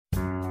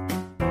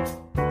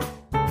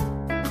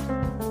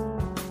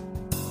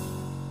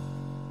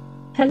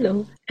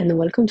Hello, and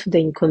welcome to the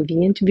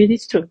Inconvenient Beauty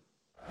Truth.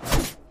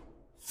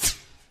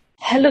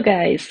 Hello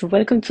guys,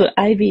 welcome to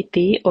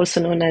IBT, also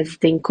known as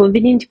the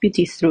Inconvenient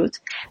Beauty Truth.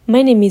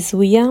 My name is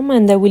William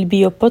and I will be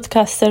your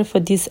podcaster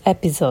for this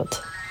episode.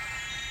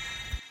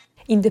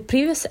 In the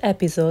previous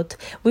episode,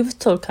 we've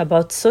talked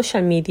about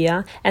social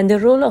media and the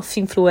role of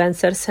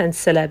influencers and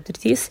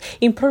celebrities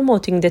in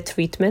promoting the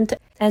treatment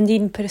and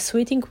in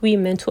persuading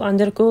women to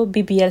undergo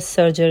BBL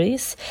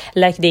surgeries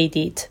like they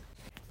did.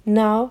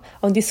 Now,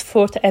 on this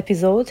fourth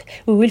episode,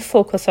 we will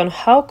focus on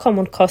how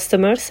common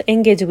customers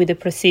engage with the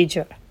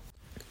procedure.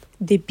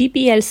 The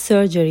BBL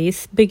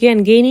surgeries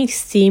began gaining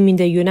steam in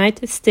the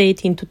United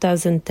States in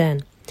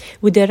 2010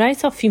 with the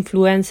rise of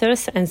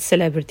influencers and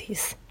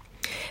celebrities,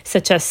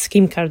 such as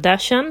Kim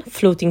Kardashian,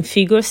 floating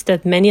figures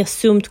that many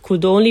assumed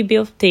could only be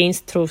obtained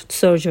through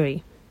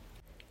surgery.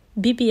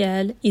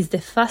 BBL is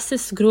the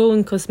fastest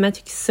growing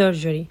cosmetic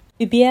surgery.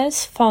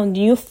 BBLs found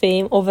new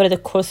fame over the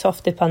course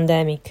of the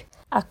pandemic.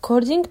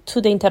 According to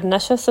the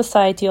International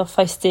Society of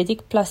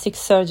Aesthetic Plastic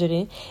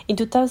Surgery, in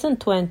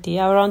 2020,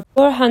 around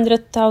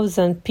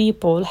 400,000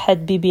 people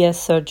had BBL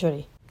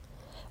surgery.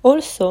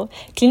 Also,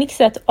 clinics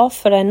that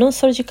offer a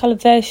non-surgical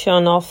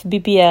version of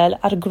BBL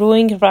are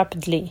growing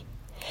rapidly.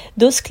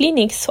 Those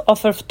clinics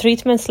offer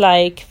treatments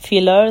like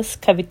fillers,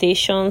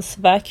 cavitations,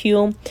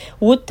 vacuum,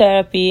 wood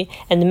therapy,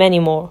 and many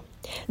more.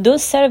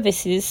 Those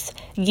services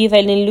give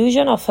an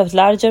illusion of a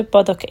larger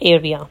buttock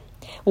area,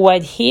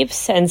 wide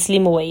hips, and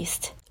slim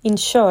waist. In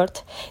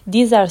short,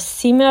 these are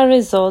similar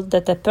results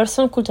that a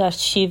person could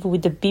achieve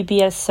with the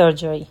BBL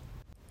surgery.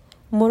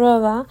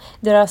 Moreover,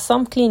 there are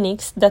some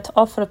clinics that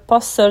offer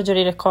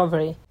post-surgery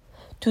recovery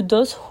to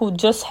those who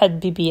just had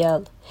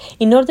BBL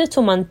in order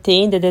to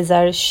maintain the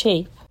desired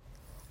shape.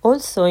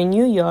 Also, in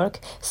New York,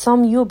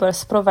 some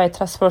Ubers provide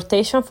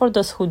transportation for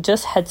those who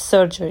just had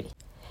surgery,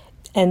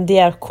 and they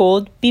are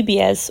called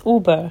BBL's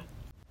Uber.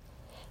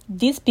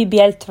 This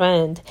BBL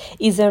trend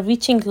is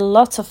reaching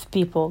lots of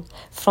people,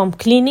 from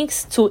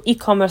clinics to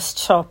e-commerce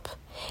shops.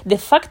 The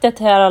fact that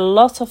there are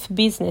lots of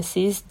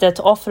businesses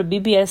that offer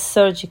BBL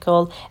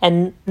surgical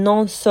and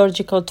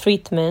non-surgical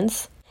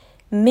treatments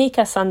make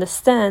us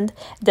understand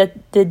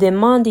that the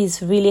demand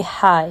is really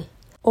high.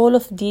 All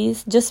of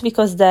this just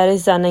because there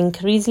is an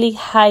increasingly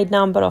high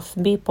number of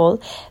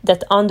people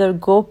that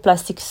undergo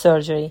plastic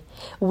surgery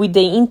with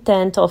the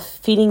intent of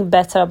feeling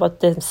better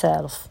about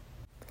themselves.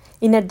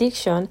 In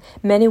addition,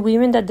 many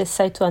women that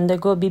decide to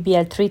undergo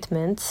BBL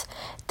treatments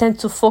tend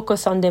to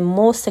focus on the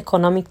most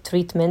economic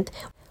treatment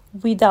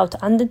without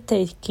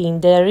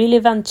undertaking the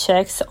relevant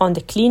checks on the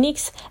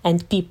clinics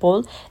and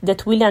people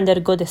that will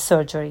undergo the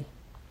surgery.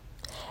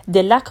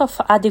 The lack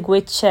of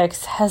adequate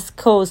checks has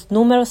caused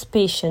numerous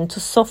patients to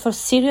suffer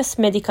serious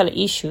medical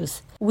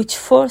issues, which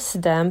force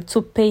them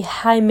to pay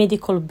high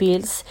medical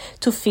bills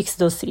to fix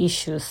those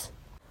issues.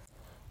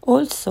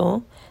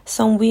 Also,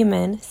 some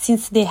women,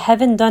 since they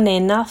haven't done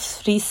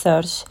enough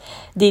research,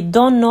 they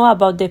don't know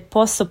about the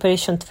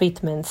post-operation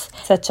treatments,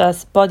 such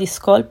as body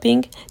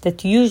sculpting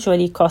that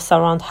usually costs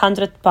around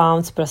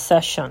 £100 per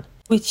session,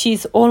 which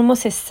is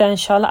almost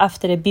essential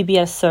after a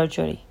BBL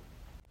surgery.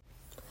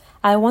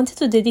 I wanted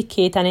to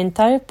dedicate an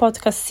entire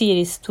podcast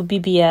series to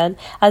BBL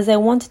as I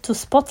wanted to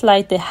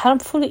spotlight the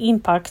harmful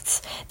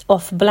impacts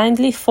of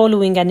blindly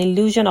following an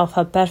illusion of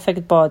a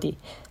perfect body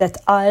that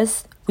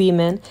us,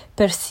 women,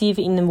 perceive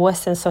in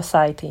Western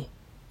society.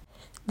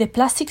 The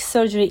plastic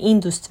surgery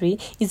industry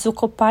is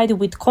occupied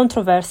with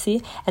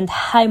controversy and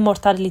high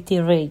mortality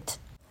rate.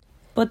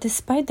 But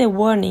despite the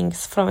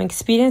warnings from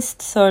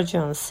experienced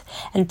surgeons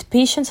and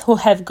patients who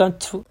have gone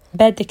through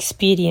bad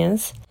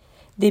experience,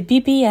 the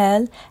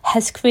BBL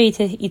has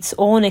created its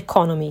own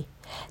economy,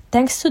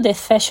 thanks to the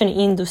fashion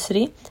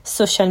industry,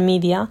 social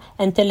media,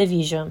 and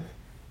television.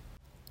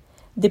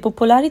 The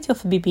popularity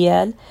of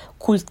BBL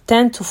could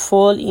tend to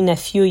fall in a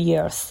few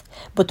years,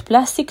 but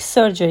plastic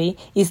surgery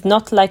is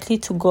not likely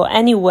to go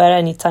anywhere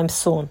anytime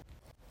soon.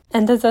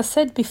 And as I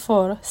said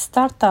before,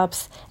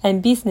 startups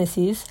and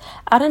businesses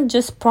aren't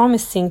just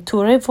promising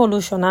to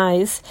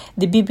revolutionize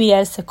the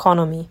BBL's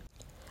economy,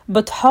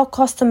 but how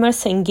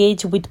customers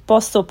engage with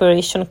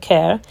post-operation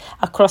care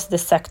across the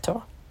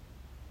sector.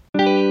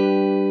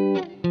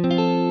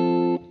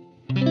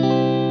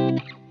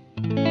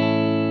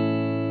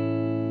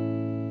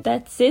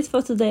 That's it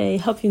for today.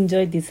 Hope you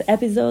enjoyed this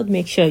episode.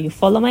 Make sure you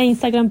follow my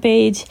Instagram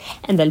page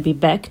and I'll be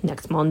back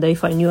next Monday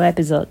for a new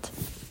episode.